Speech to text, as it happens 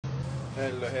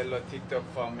Hello, hello, TikTok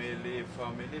family,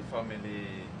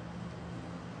 family.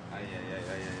 Ay,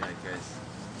 guys.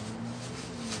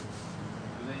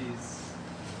 Today is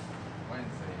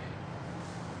Wednesday.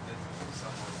 Let's do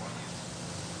some more onion.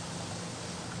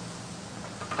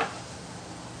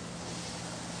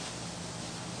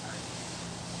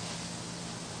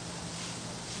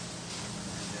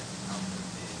 And then after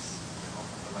this, we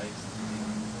open the live stream.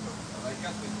 And I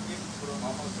got the gift from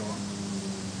Amazon.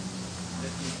 Let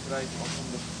me try to open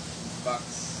the box.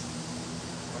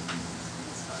 What is this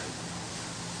inside?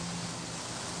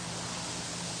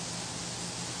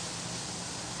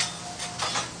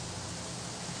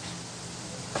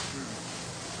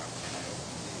 How can I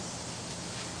open this?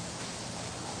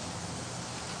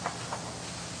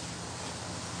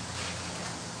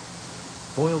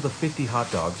 Boil the 50 hot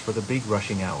dogs for the big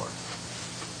rushing hour.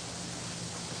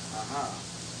 Aha.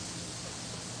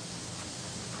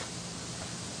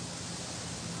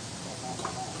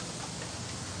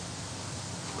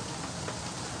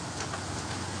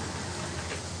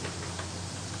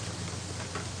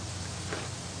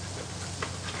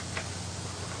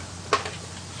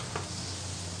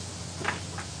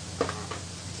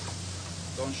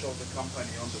 Don't show the company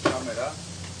on the camera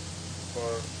for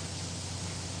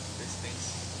these things.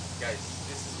 Guys,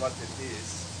 this is what it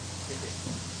is.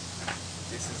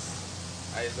 This is,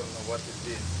 I don't know what it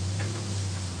is.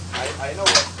 I know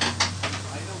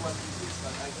what it is, but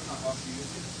I don't know how to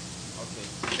use it. Okay,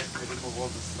 let me remove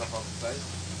all the stuff outside.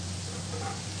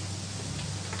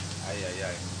 Ay.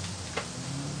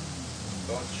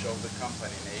 Don't show the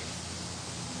company name,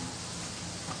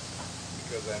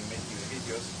 because I'm making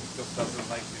videos. TikTok doesn't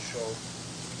like to show,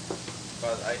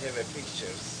 but I have a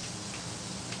pictures.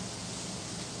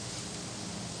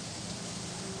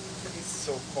 It's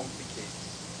so complicated.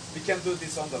 We can do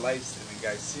this on the live streaming,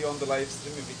 guys. See you on the live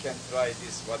streaming. We can try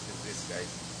this. What is this, guys?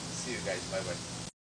 See you guys. Bye bye.